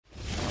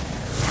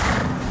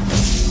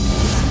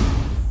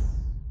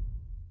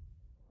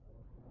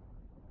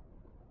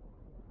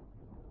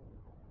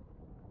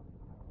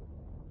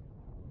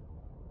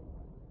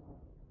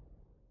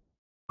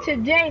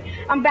Today,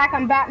 I'm back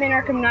on Batman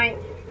Arkham Knight,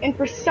 and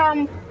for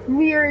some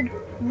weird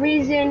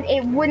reason,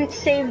 it wouldn't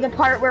save the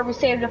part where we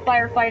saved the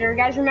firefighter. You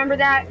guys remember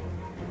that?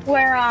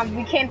 Where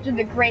we came through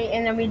the grate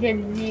and then we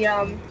did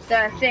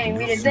the thing.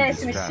 We did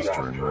this and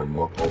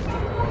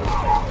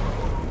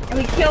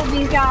we killed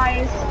these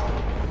guys.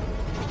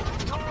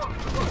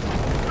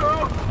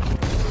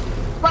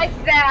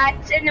 Like that,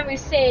 and then we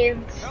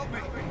saved.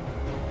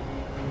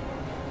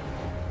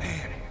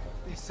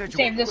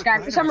 Save this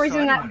guy. For some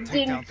reason that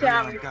didn't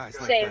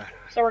save,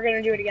 so we're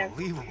gonna do it again.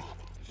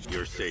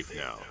 You're safe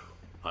now.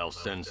 I'll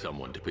send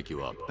someone to pick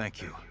you up. Thank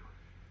you.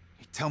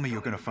 You tell me you're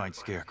gonna find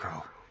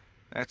Scarecrow.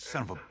 That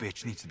son of a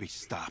bitch needs to be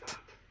stopped.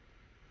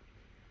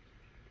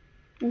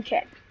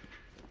 Okay.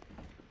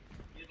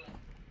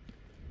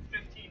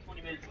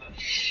 15-20 minutes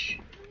left.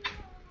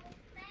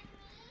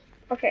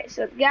 Okay,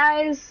 so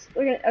guys,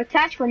 we're gonna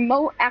attach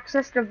remote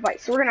access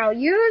device. So we're gonna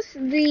use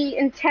the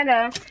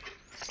antenna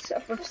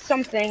of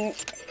something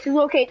to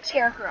locate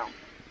Scarecrow.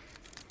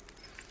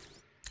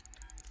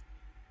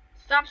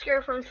 Stop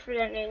Scarecrow from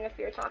detonating a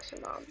fear toxin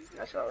bomb.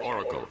 That's what we're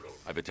Oracle,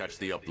 I've attached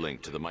the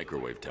uplink to the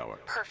microwave tower.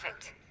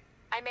 Perfect.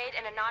 I made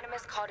an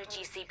anonymous call to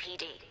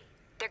GCPD.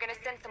 They're gonna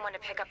send someone to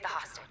pick up the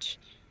hostage.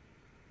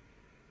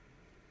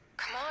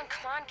 Come on,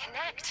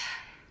 connect.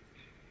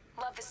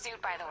 Love the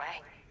suit, by the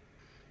way.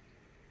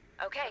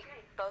 Okay,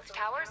 both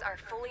towers are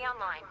fully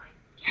online.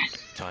 Yes.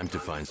 Time to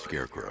find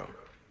Scarecrow.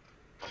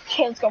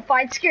 Okay, let's go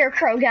find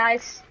Scarecrow,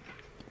 guys.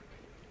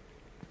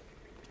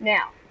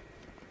 Now.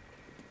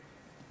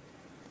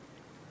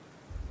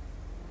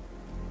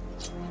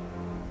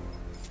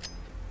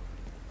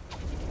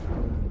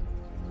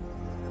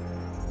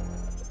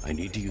 I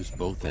need to use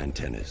both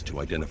antennas to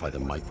identify the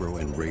micro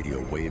and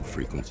radio wave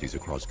frequencies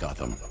across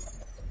Gotham.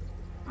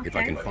 Okay. If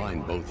I can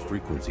find both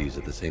frequencies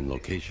at the same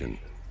location,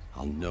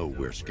 I'll know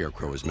where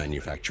Scarecrow is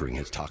manufacturing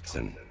his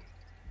toxin.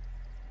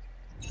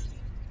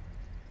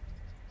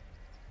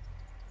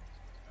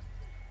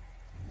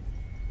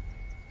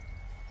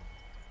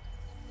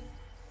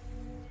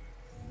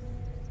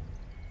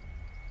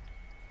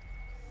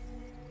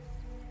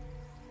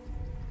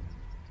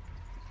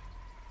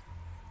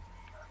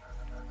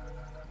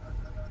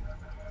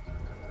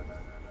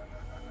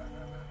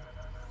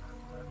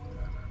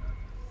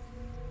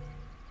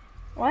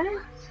 What?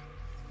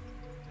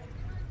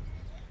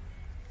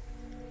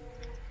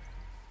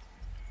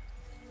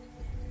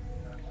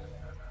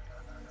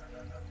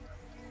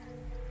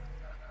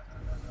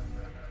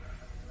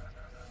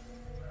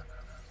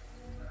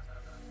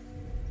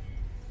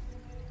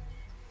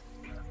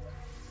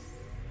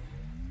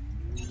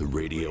 The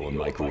radio and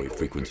microwave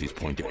frequencies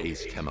point to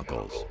Ace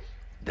Chemicals.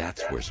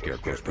 That's where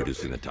Scarecrow's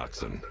producing the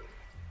toxin.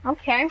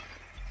 Okay.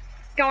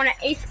 Going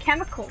to Ace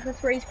Chemicals.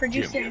 That's where he's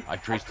producing. Jim,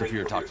 I've traced the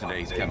fear toxin to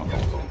Ace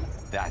Chemicals.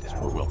 That's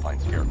where we'll find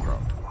Scarecrow.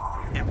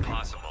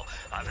 Impossible.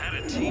 I've had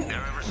a team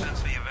there ever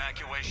since the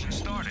evacuation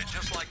started,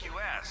 just like you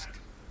asked.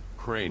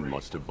 Crane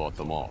must have bought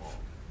them off.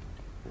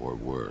 Or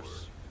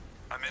worse.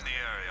 I'm in the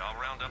area.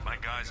 I'll round up my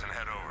guys and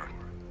head over.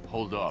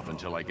 Hold off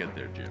until I get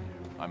there, Jim.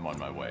 I'm on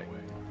my way.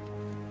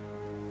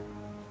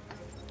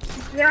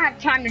 We don't have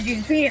time to do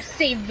this. We need to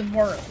save the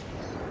world.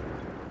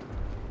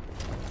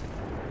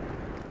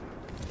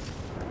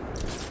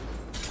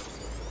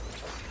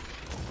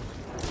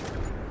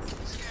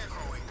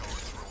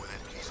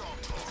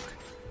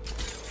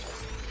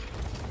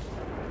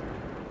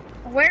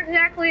 Where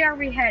exactly are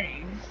we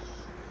heading?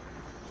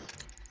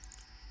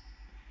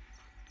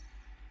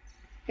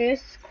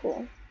 This is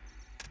cool.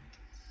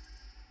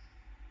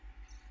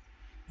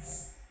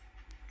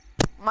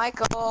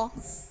 Michael.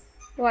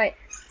 What?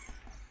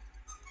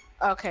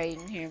 Okay, you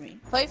can hear me.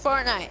 Play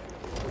Fortnite.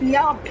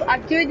 No,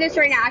 I'm doing this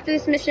right now. After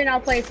this mission, I'll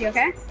play with you,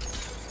 okay?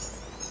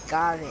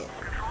 Got it.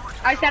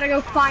 I just gotta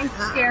go find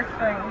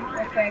Scarecrow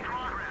real quick.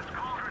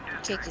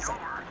 Kick his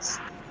ass.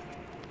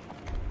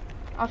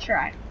 I'll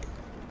try.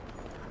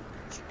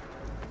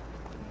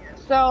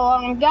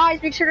 So,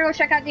 guys, make sure to go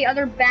check out the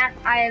other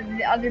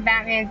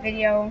Batman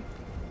video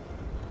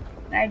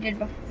that I did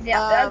before.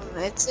 Yeah,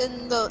 it's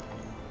in the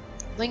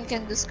link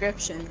in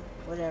description.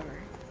 Whatever.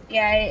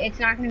 Yeah, it's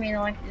not gonna be in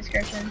the link in the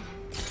description.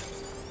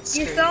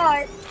 You saw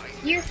it.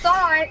 You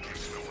saw it.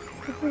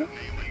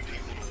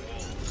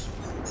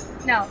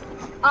 No.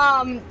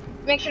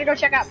 Make sure to go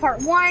check out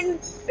part 1.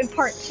 And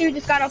part 2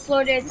 just got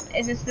uploaded.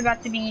 And this is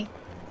about to be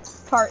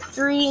part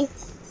 3.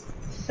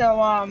 So,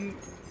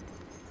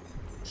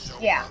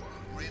 yeah.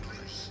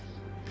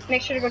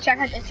 Make sure to go check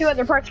out the 2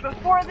 other parts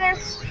before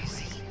this.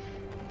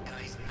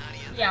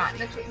 Yeah,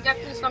 that's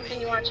definitely something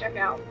you want to check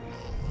out.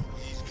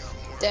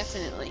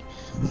 Definitely.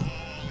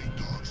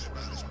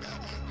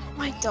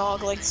 My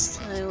dog likes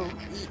to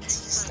eat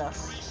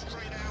stuff.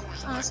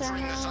 I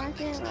like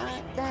it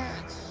like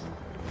that.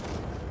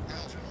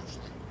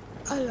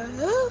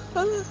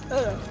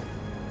 Hello.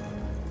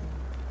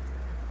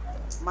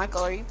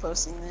 Michael, are you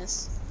posting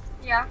this?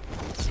 Yeah.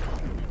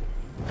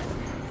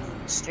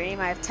 Stream,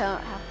 I have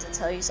to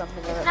tell you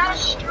something about It's not a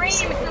stream,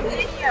 it's a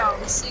video.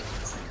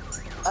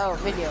 Oh,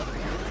 video.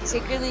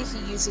 Secretly, he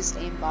uses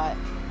aimbot.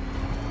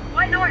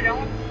 What? No, I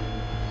don't.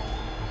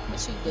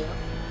 what you do.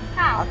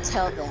 How? I'll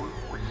tell them.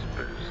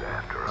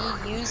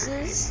 He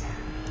uses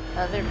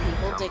other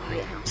people to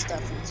get him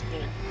stuff in his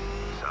boot.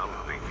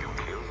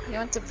 He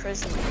went to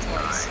prison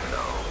twice.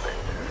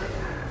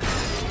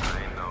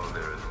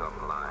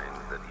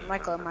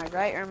 Michael, am I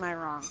right or am I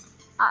wrong?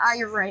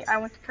 You're right. I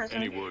went to prison.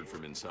 Any word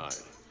from inside?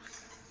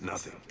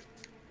 Nothing.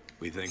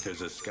 We think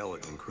there's a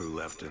skeleton crew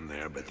left in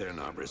there, but they're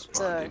not It's a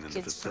responding and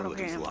the kids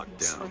facility's program. locked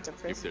Just down. went to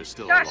If prison. they're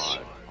still Gosh.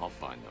 alive, I'll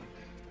find them.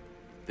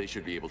 They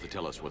should be able to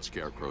tell us what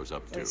Scarecrow's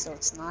up to. Wait, so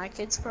it's not a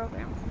kids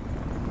program?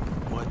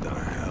 What the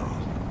hell?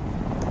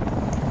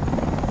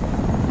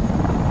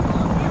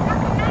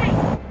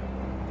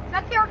 Is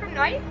that the Arkham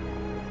Knight?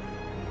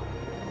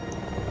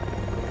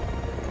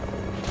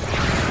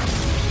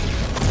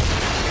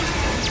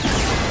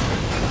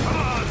 Come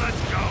on,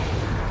 let's go!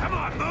 Come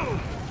on,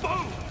 move!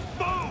 Move!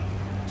 Move!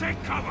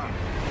 Take cover!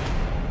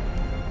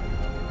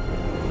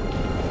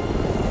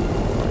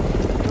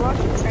 You're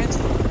watching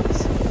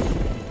Transformers.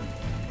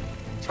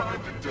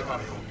 Time to die.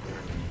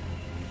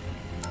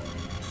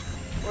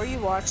 What are you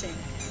watching?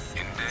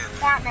 In death,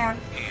 Batman.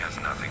 he has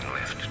nothing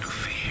left to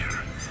fear.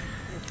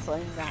 You're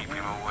playing Keep Batman.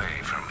 him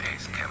away from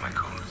Ace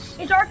Chemicals.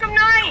 It's Arkham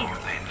Knight! Your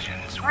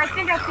vengeance Or I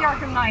think that's the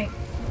Arkham Knight.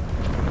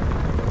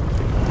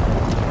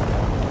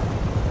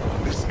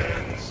 This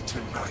ends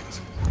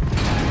tonight.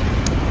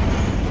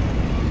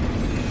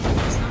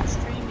 It's not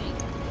streaming.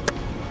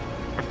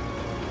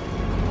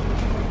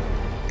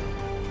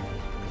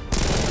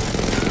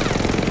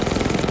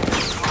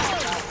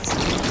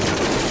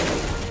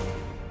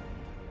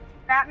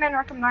 Batman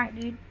Arkham Knight,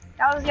 dude.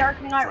 That was the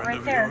Arkham Knight Friend right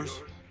of there.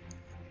 yours?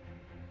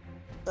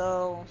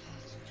 So,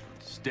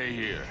 Stay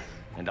here,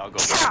 and I'll go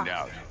find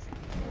out.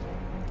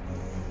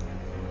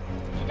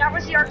 That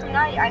was the Arkham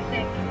Knight, I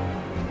think.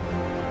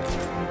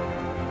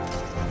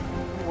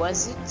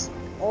 was it?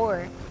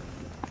 Or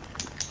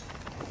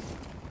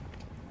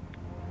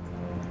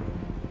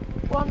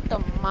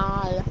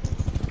Guatemala.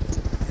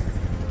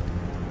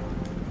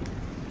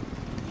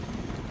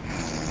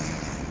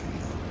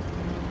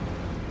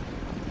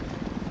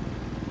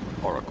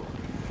 Oracle,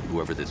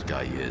 whoever this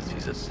guy is,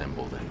 he's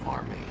assembled an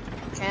army.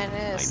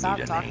 Canada, I stop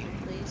need a talking, name.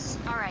 please.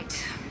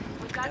 Alright,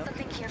 we've got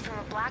something here from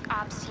a black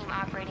ops team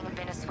operating in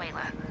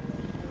Venezuela.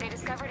 They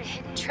discovered a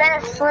hidden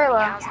training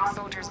Venezuela. housing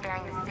soldiers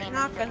bearing the They're same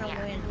not gonna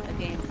insignia. win a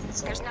game.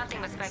 There's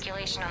nothing but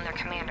speculation on their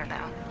commander,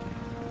 though.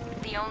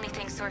 The only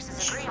thing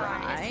sources agree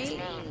on is his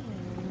name,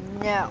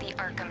 No. the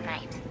Arkham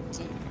Knight.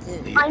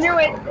 The I knew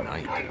it. Arkham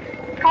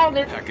Knight. Called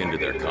it. Hack into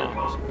their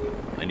comms.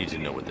 I need to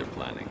know what they're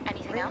planning.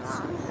 Anything else?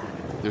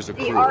 There's a The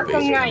crew of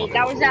Arkham Ace Knight.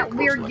 That was Chemicals that workers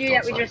weird left dude on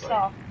that we site. just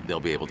saw. They'll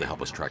be able to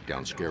help us track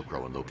down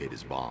Scarecrow and locate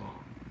his bomb.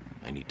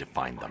 I need to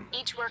find them.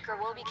 Each worker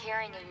will be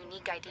carrying a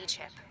unique ID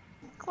chip.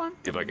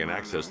 If I can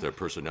access their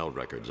personnel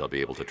records, I'll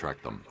be able to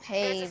track them.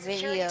 Hey, There's a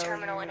security video,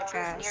 terminal in you're a booth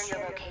trash. near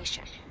your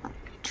location.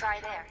 Try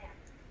there.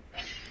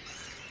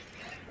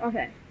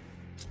 Okay.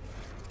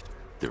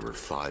 There are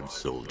 5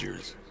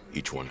 soldiers,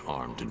 each one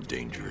armed and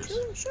dangerous.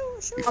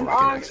 Shoo. Before I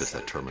can access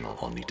that terminal,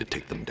 I'll need to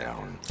take them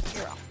down.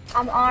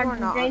 I'm You're armed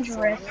and not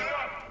dangerous.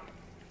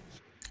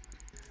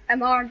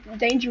 I'm armed and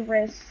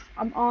dangerous.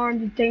 I'm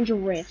armed and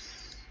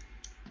dangerous.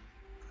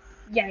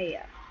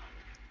 Yeah.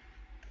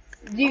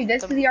 Dude,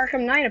 this is the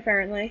Arkham Knight,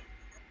 apparently.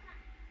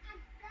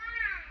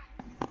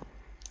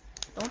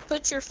 Don't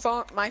put your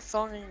phone, my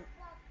phone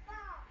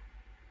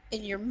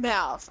in your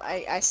mouth.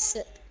 I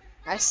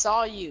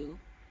saw you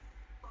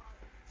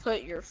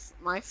put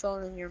my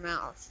phone in your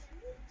mouth.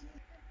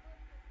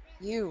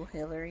 You,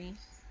 Hillary.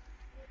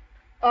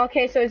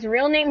 Okay, so his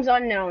real name's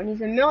unknown.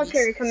 He's a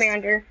military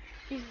commander.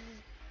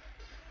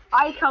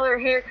 Eye color,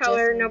 hair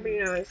color, nobody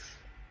knows.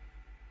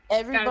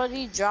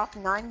 Everybody dropped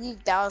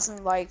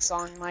 90,000 likes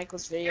on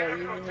Michael's video,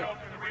 even if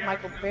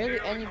Michael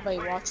barely anybody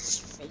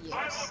watches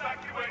videos.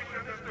 Evacuation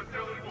of this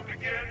facility will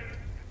begin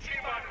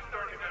T-minus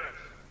 30 minutes.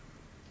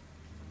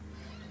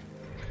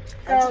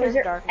 I So, is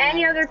there Dark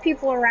any Knight. other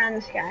people around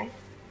this guy?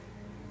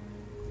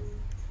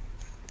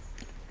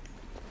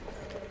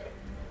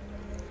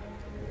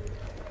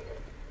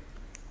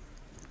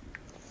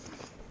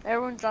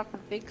 Everyone dropped a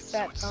big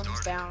fat thumbs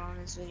down on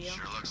this video.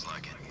 Sure looks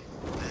like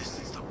it. This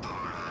is the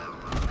part.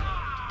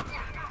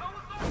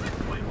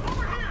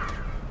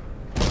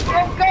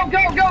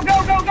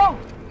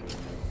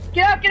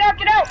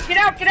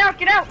 Go!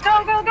 Get out!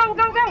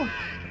 Go!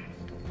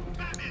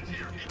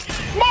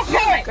 Smoke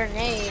pellet!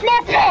 Grenade.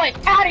 Smoke pellet!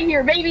 Out of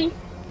here, baby!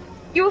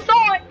 You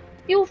saw it,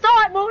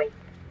 boy!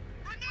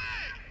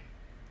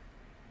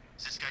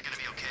 Is this guy gonna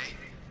be okay?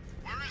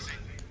 Where is he?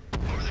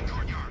 Over the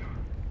courtyard.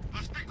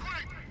 Let's be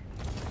quick.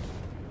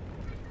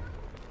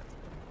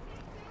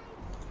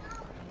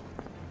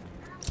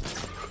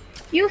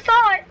 You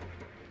saw it!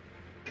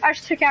 I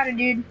just took out a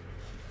dude.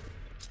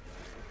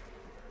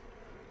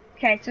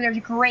 Okay, so there's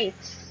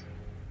grates.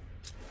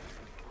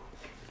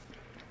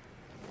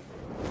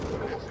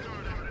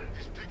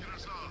 He's picking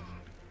us off.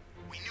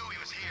 We knew he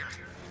was here.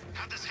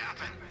 How'd this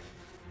happen?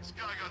 This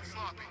guy got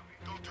sloppy.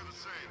 Go do the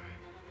same.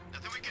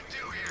 Nothing we can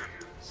do here.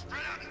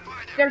 Spread out and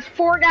find him. There's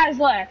 4 guys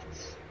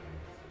left.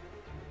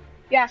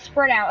 Yeah,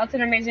 spread out. That's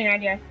an amazing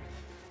idea.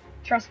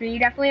 Trust me, you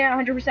definitely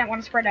 100%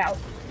 want to spread out.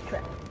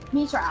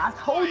 Mitra, I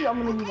told you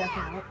I'm gonna do that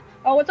tonight.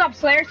 Oh, what's up,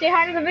 Slayer? Say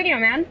hi to the video,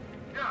 man.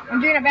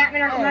 I'm doing a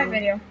Batman Arkham Knight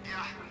video.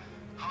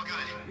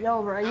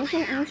 Yo, bro, you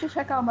should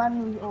check out my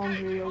new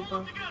video,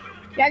 bro.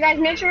 Yeah, guys,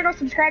 make sure to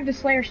subscribe to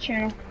Slayer's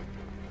channel.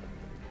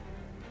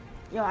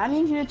 Yo, I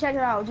need you to check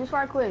it out, just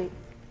right quick.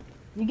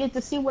 You get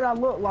to see what I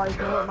look like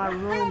in my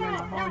room and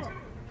the house.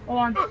 Hold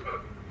on.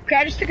 Okay,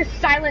 I just took a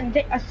silent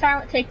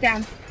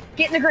takedown.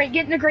 Get in the grate,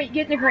 get in the grate,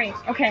 get in the grate.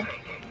 Okay.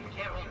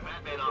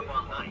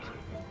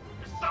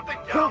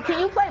 Can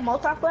you play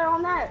multiplayer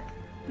on that?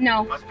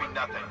 No. Must be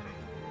nothing.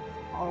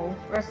 Oh,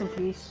 rest in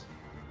peace.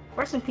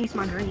 Rest in peace,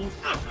 my dream.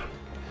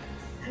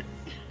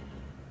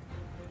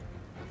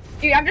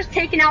 Dude, I'm just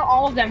taking out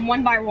all of them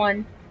one by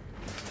one.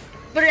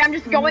 Literally, I'm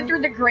just going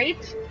through the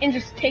grates and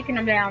just taking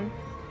them down.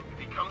 If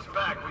he comes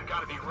back, we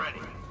gotta be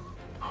ready.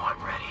 Oh, I'm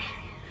ready.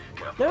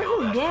 There's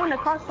a game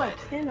that costs like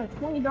 $10 or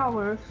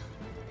 $20.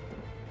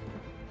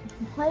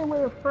 You play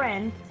with a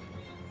friend.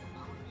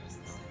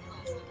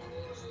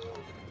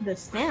 The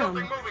stem.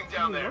 Something moving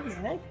down there. What the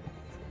heck?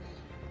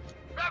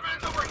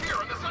 Batman's over here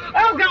on the center.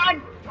 Oh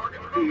God!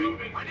 Target's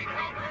moving. I need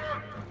help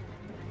here.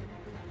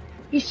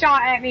 He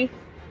shot at me.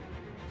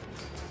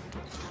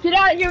 Get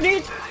out of here,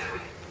 dude!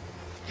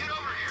 Get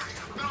over here.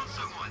 Found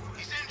someone.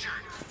 He's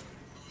injured.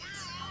 Where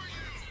are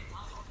you?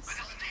 I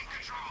just need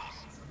controls.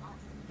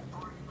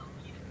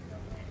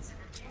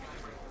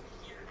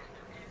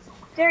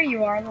 There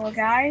you are, little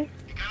guy.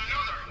 You got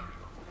another.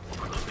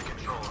 We're losing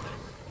control of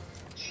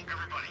this.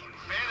 Everybody,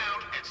 fan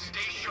out and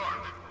stay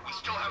sharp. We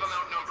still have him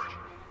outnumbered.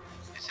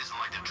 This isn't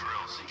like the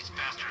drills. He's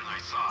faster than I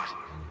thought.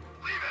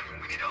 Leave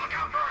him. We need to look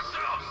out for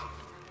ourselves.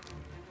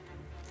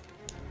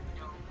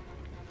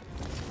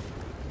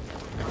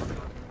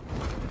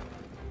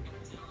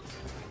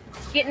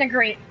 Get in the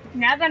grate.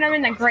 Now that I'm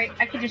in the grate,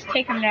 I can just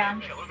take him down.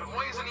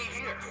 Why isn't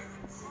he here?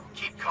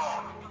 Keep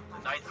calm.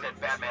 The Knight said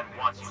Batman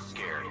wants you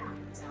scared.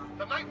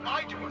 The Knight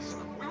lied to us.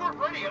 We weren't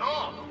ready at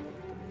all.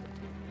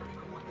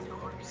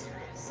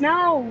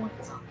 No!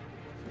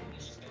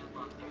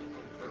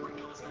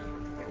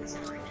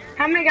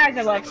 How many guys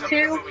are left?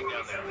 2?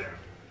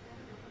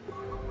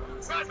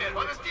 Batman,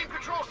 on the steam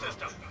control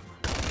system.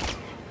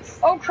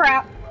 Oh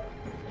crap.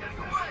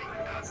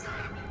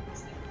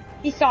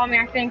 He saw me,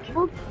 I think.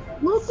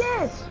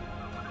 Lucas!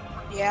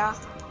 Yeah.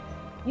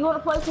 You wanna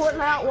play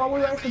Fortnite while we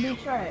wait for the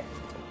track?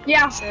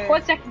 Yeah, Sure.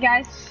 1 second,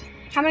 guys.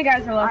 How many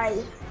guys are left?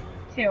 Alright.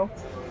 2.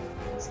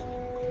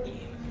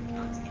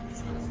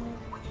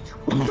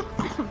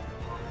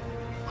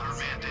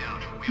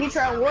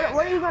 Mitra, what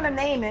are you gonna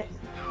name it?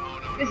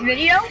 This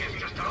video?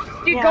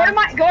 Dude, go to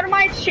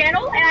my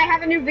channel, and I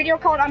have a new video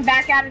called "I'm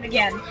Back at It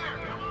Again."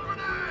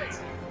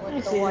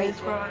 With the white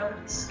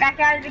birds. Back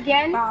at it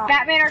again.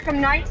 Batman Arkham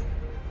Knight.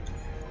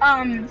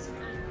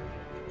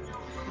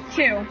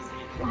 2.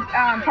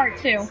 Part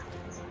 2.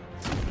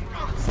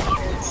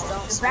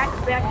 Back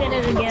at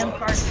it again,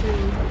 part 2.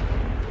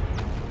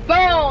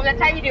 Boom! That's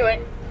how you do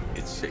it.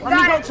 It's safe. Let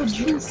me go to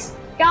juice.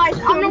 Guys,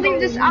 I'm gonna leave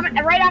this.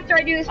 Right after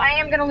I do this, I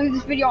am gonna leave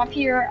this video off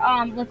here.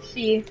 Let's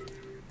see.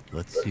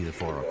 Let's see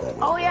if Oracle.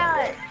 Oh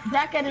yeah,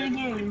 back at it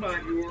again.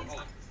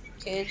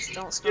 Kids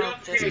don't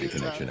smoke, just Data eat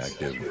connection drugs.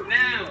 active.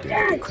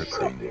 Data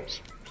decrypting.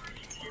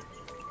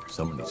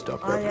 Someone needs to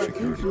upgrade the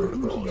security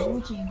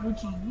protocols.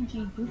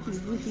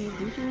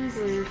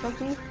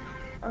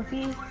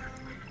 Okay.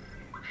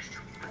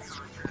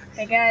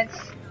 Hey guys.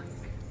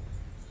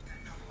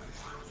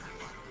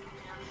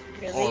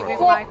 You're leaving,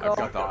 Oracle, Michael. I've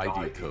got the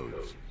ID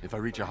codes. If I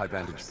reach a high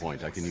vantage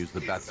point, I can use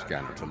the bat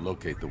scanner to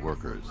locate the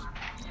workers.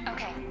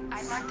 Okay,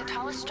 I've marked the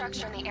tallest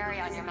structure in the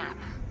area on your map.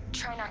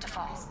 Try not to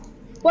fall.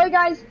 Well,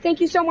 guys,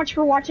 thank you so much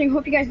for watching.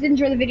 Hope you guys did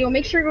enjoy the video.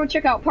 Make sure to go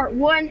check out part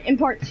 1 and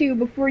part 2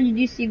 before you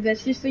do see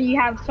this, just so you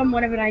have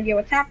somewhat of an idea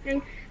what's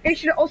happening. Make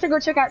sure to also go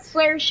check out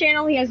Slayer's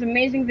channel. He has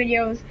amazing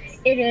videos.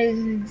 It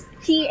is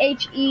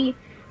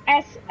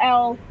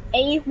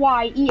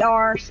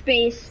THESLAYER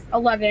space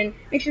 11.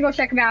 Make sure to go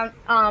check him out.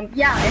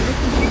 Yeah, and this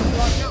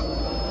is